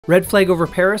Red Flag Over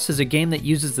Paris is a game that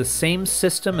uses the same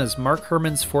system as Mark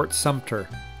Herman's Fort Sumter.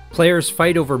 Players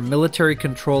fight over military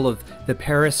control of the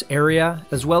Paris area,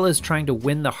 as well as trying to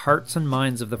win the hearts and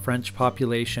minds of the French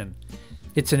population.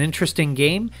 It's an interesting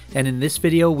game, and in this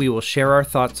video we will share our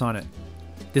thoughts on it.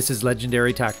 This is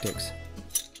Legendary Tactics.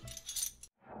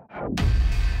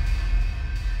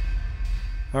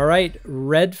 Alright,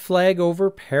 Red Flag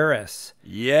Over Paris.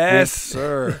 Yes,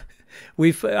 sir.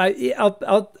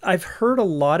 I've heard a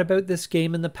lot about this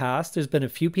game in the past. There's been a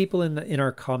few people in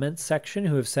our comments section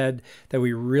who have said that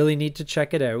we really need to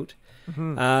check it out.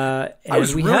 Mm-hmm. I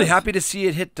was really happy to see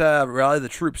it hit Rally the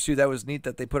Troops too. That was neat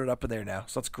that they put it up in there now.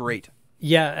 So that's great.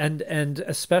 Yeah, and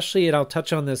especially, and I'll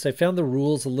touch on this, I found the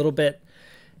rules a little bit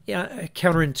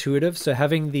counterintuitive. So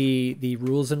having the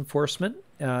rules enforcement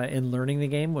in learning the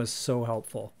game was so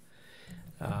helpful.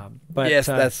 But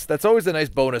yes, that's always a nice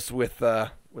bonus with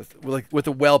a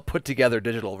well put together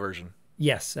digital version.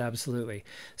 Yes, absolutely.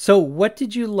 So what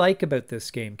did you like about this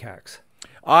game, Cax?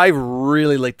 I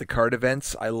really liked the card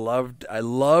events. I loved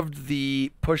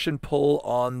the push and pull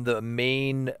on the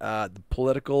main the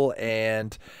political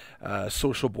and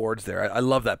social boards there. I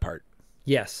love that part.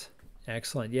 Yes.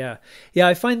 Excellent. Yeah.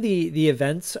 I find the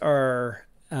events are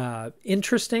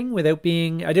interesting without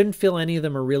being, I didn't feel any of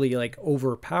them are really like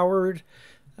overpowered.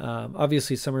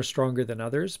 Obviously some are stronger than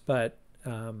others, but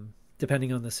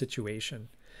depending on the situation.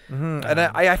 Mm-hmm. And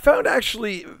I found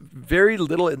actually very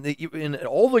little in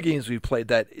all the games we've played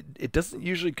that it doesn't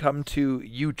usually come to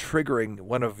you triggering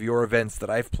one of your events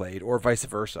that I've played or vice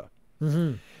versa.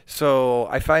 Mm-hmm. So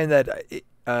I find that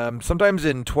sometimes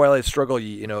in Twilight Struggle,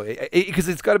 because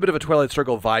it's got a bit of a Twilight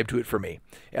Struggle vibe to it for me,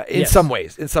 in some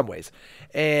ways.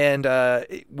 And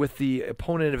with the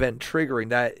opponent event triggering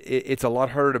that, it's a lot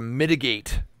harder to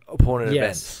mitigate opponent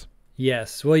events.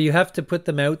 Yes. Well, you have to put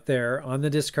them out there on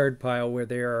the discard pile where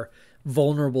they are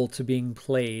vulnerable to being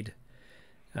played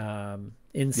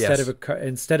instead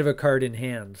of a card in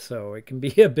hand. So it can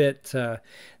be a bit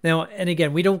now. And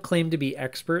again, we don't claim to be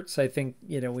experts. I think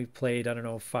we've played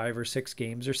 5 or 6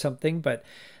 games or something. But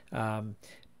I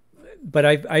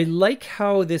like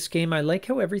how this game. I like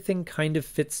how everything kind of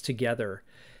fits together.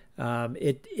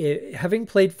 Having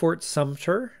played Fort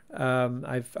Sumter,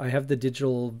 I have the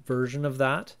digital version of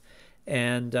that.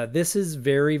 And this is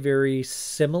very, very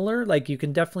similar. Like you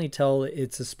can definitely tell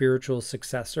it's a spiritual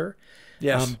successor.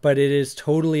 Yes. But it is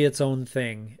totally its own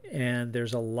thing. And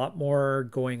there's a lot more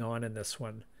going on in this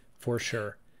one, for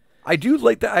sure. I do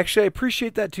like that. Actually, I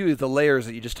appreciate that too. The layers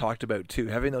that you just talked about too,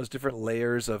 having those different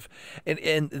layers of,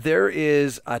 and there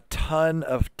is a ton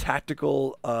of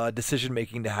tactical decision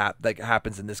making that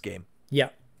happens in this game. Yeah.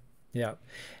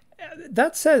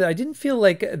 That said, I didn't feel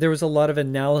like there was a lot of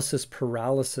analysis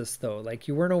paralysis, though. Like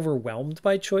you weren't overwhelmed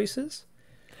by choices.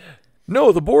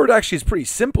 No, the board actually is pretty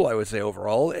simple, I would say,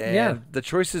 overall. And the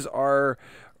choices are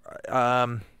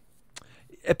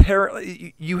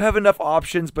apparently you have enough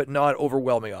options, but not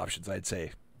overwhelming options, I'd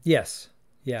say. Yes.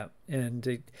 Yeah.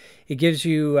 And it gives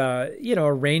you,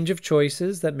 a range of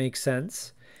choices that make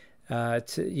sense.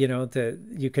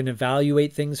 You can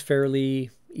evaluate things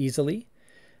fairly easily.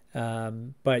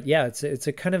 But yeah, it's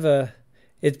a kind of but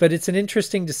it's an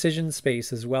interesting decision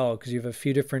space as well, because you have a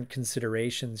few different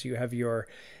considerations. You have your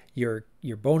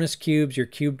bonus cubes, your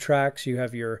cube tracks, you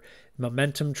have your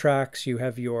momentum tracks, you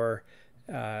have your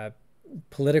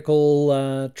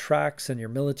political tracks, and your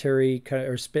military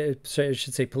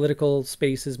political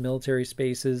spaces, military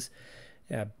spaces,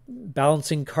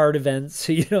 balancing card events.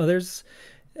 There's,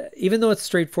 even though it's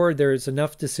straightforward, there's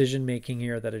enough decision making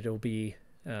here that it'll be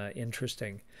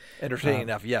interesting. Entertaining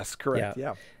enough. Yes, correct.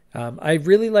 Yeah. I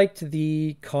really liked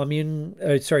the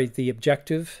the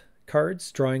objective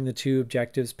cards, drawing the 2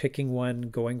 objectives, picking one,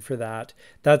 going for that.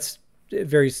 That's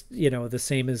very, the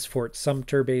same as Fort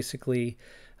Sumter, basically.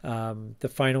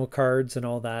 The final cards and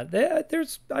all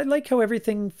that. I like how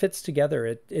everything fits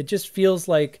together. It just feels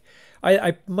like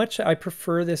I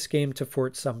prefer this game to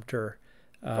Fort Sumter.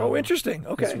 Interesting.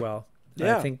 Okay. As well.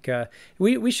 Yeah. I think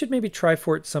we should maybe try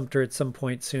Fort Sumter at some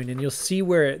point soon, and you'll see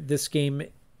where this game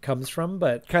comes from.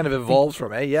 But kind of evolves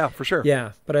from, yeah, for sure.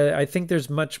 Yeah, but I think there's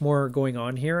much more going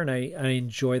on here, and I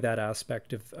enjoy that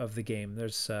aspect of the game.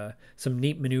 There's some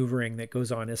neat maneuvering that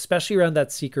goes on, especially around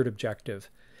that secret objective.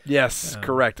 Yes,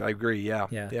 correct. I agree. Yeah.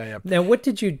 Now, what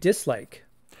did you dislike?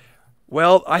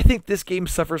 Well, I think this game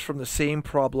suffers from the same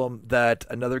problem that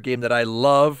another game that I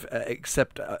love,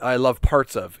 except I love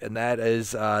parts of, and that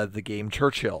is the game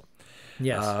Churchill.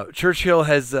 Yes. Churchill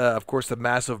has, of course, a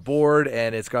massive board,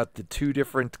 and it's got the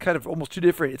almost two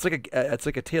different. It's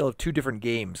like a tale of 2 different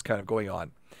games kind of going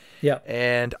on. Yeah.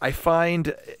 And I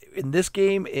find in this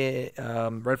game,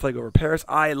 Red Flag over Paris,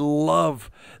 I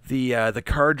love the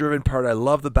card-driven part. I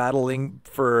love the battling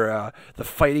for the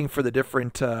fighting for the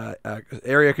different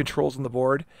area controls on the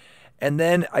board. And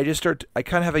then I kind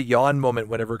of have a yawn moment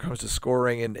whenever it comes to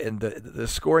scoring, and the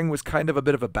scoring was kind of a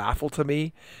bit of a baffle to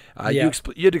me. Yeah.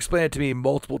 You had explained it to me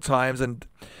multiple times, and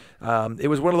it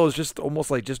was one of those just almost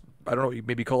like just, I don't know, you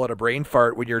maybe call it a brain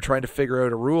fart when you're trying to figure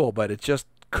out a rule, but it just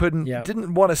Yeah.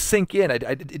 didn't want to sink in.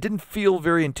 It didn't feel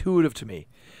very intuitive to me.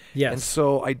 And Yes.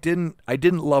 so I didn't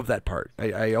love that part.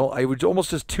 I would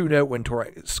almost just tune out when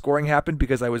scoring happened,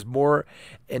 because I was more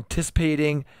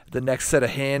anticipating the next set of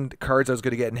hand cards I was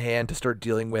going to get in hand to start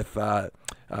dealing with the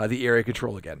area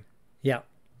control again. Yeah.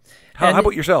 How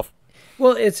about yourself?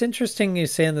 Well, it's interesting you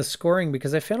saying the scoring,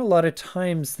 because I found a lot of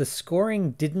times the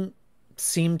scoring didn't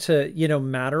seem to,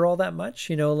 matter all that much.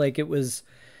 Like it was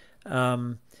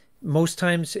most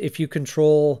times if you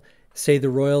control, say, the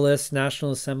Royalists,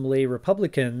 National Assembly,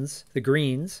 Republicans, the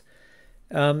Greens,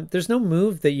 there's no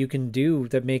move that you can do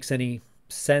that makes any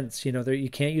sense. You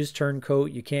can't use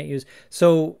turncoat, you can't use.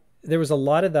 So there was a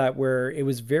lot of that where it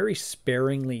was very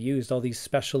sparingly used, all these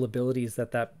special abilities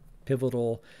that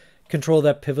pivotal control,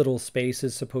 that pivotal space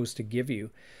is supposed to give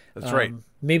you. That's right.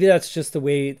 Maybe that's just the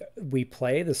way we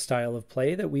play, the style of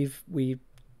play that we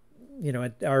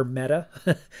our meta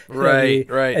right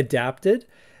adapted.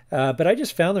 But I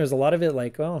just found there's a lot of it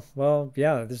like, oh, well,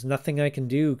 yeah, there's nothing I can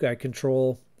do. I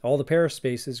control all the Paris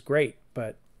spaces, great,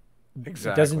 but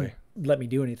exactly. it doesn't let me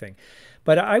do anything.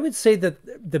 But I would say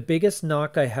that the biggest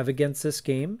knock I have against this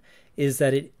game is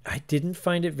that I didn't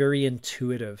find it very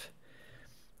intuitive.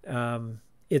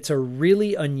 It's a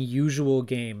really unusual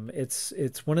game.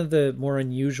 It's one of the more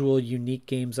unusual, unique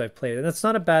games I've played. And that's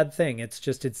not a bad thing. It's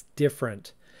just, it's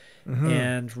different. Mm-hmm.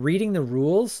 And reading the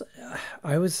rules,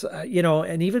 I was,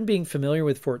 and even being familiar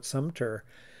with Fort Sumter,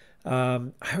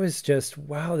 I was just,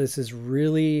 wow, this is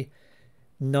really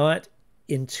not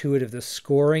intuitive. The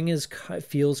scoring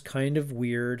feels kind of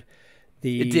weird.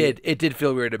 It did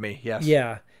feel weird to me. Yes.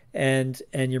 Yeah. And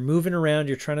you're moving around,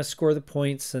 you're trying to score the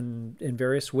points and in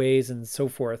various ways and so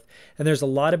forth. And there's a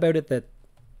lot about it that,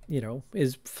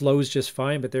 flows just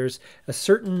fine, but there's a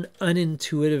certain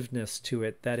unintuitiveness to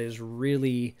it that is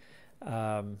really,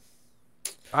 I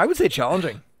would say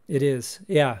challenging. It is.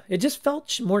 Yeah. It just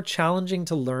felt more challenging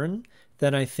to learn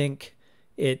than I think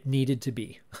it needed to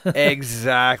be.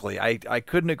 Exactly. I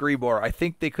couldn't agree more. I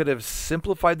think they could have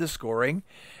simplified the scoring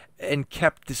and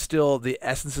kept still the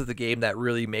essence of the game that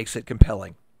really makes it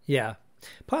compelling. Yeah,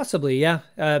 possibly. Yeah.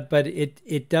 But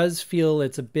it does feel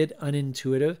it's a bit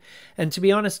unintuitive. And to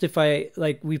be honest,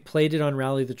 we played it on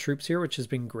Rally the Troops here, which has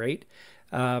been great.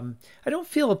 I don't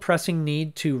feel a pressing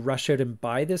need to rush out and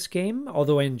buy this game,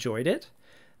 although I enjoyed it.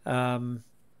 I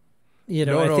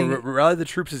think Rally the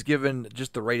Troops has given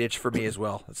just the right itch for me as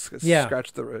well.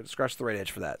 Scratch the right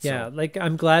itch for that. Yeah, so. Like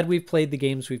I'm glad we've played the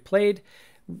games we've played.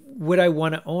 Would I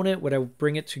want to own it? Would I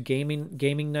bring it to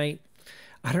gaming night?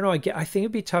 I don't know. I think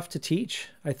it'd be tough to teach.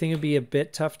 I think it'd be a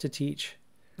bit tough to teach.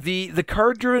 The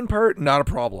card driven part, not a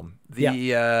problem.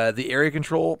 The area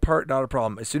control part, not a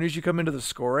problem. As soon as you come into the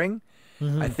scoring,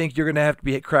 I think you're going to have to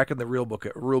be cracking the rule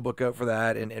book out for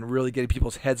that, and really getting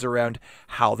people's heads around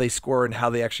how they score and how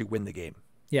they actually win the game.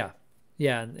 Yeah,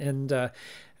 yeah, and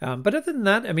but other than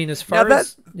that, I mean, as far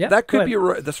as that could be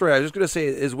that's right. I was just going to say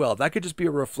as well. That could just be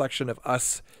a reflection of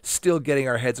us still getting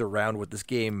our heads around what this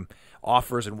game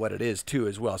offers and what it is too,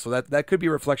 as well. So that could be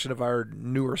a reflection of our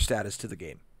newer status to the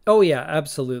game. Oh yeah,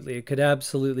 absolutely. It could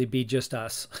absolutely be just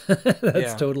us.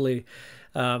 That's totally.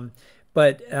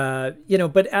 But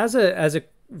as a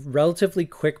relatively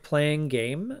quick playing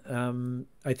game,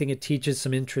 I think it teaches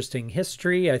some interesting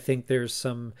history. I think there's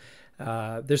some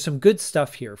good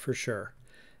stuff here for sure.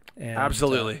 And,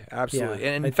 absolutely.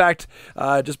 And in fact,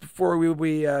 just before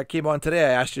we came on today, I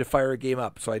asked you to fire a game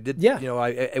up. So I did.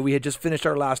 Yeah. We had just finished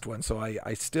our last one, so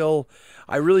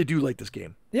I really do like this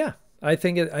game. Yeah. I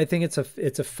think it's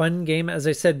a fun game. As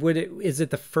I said, is it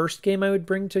the first game I would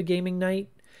bring to gaming night?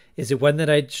 Is it one that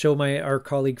I'd show our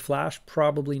colleague Flash?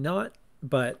 Probably not.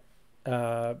 But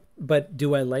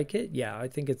do I like it? Yeah, I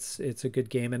think it's a good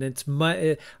game, and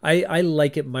I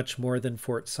like it much more than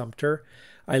Fort Sumter.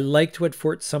 I liked what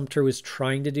Fort Sumter was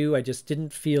trying to do. I just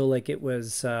didn't feel like it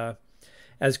was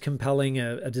as compelling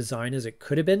a design as it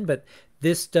could have been. But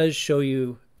this does show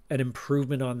you an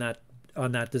improvement on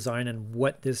that design and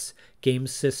what this game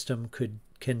system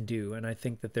can do. And I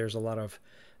think that there's a lot of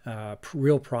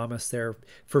real promise there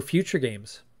for future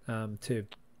games to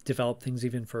develop things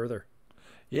even further.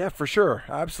 Yeah, for sure.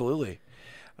 Absolutely.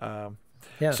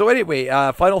 So anyway,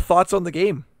 final thoughts on the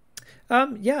game.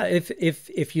 Yeah,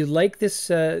 if you like this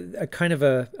a kind of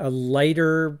a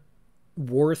lighter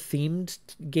war themed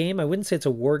game, I wouldn't say it's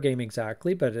a war game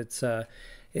exactly, but it's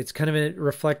kind of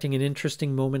reflecting an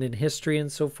interesting moment in history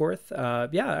and so forth.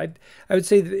 Yeah, I would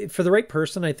say for the right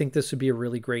person, I think this would be a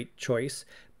really great choice.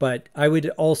 But I would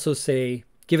also say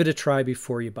give it a try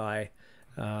before you buy.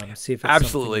 See if it's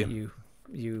Absolutely. something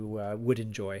that you would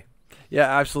enjoy. Yeah,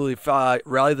 absolutely.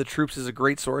 Rally the Troops is a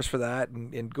great source for that,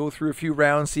 and go through a few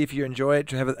rounds, see if you enjoy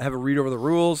it. Have a read over the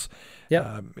rules.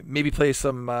 Yeah, Maybe play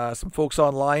some folks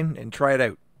online and try it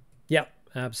out. yeah,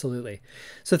 absolutely.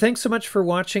 So thanks so much for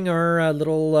watching our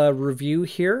little review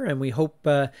here, and we hope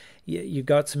you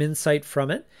got some insight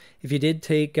from it. If you did,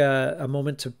 take a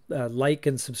moment to like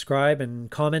and subscribe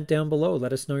and comment down below.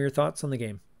 Let us know your thoughts on the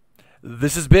game.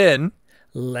 This has been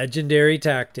Legendary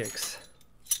Tactics.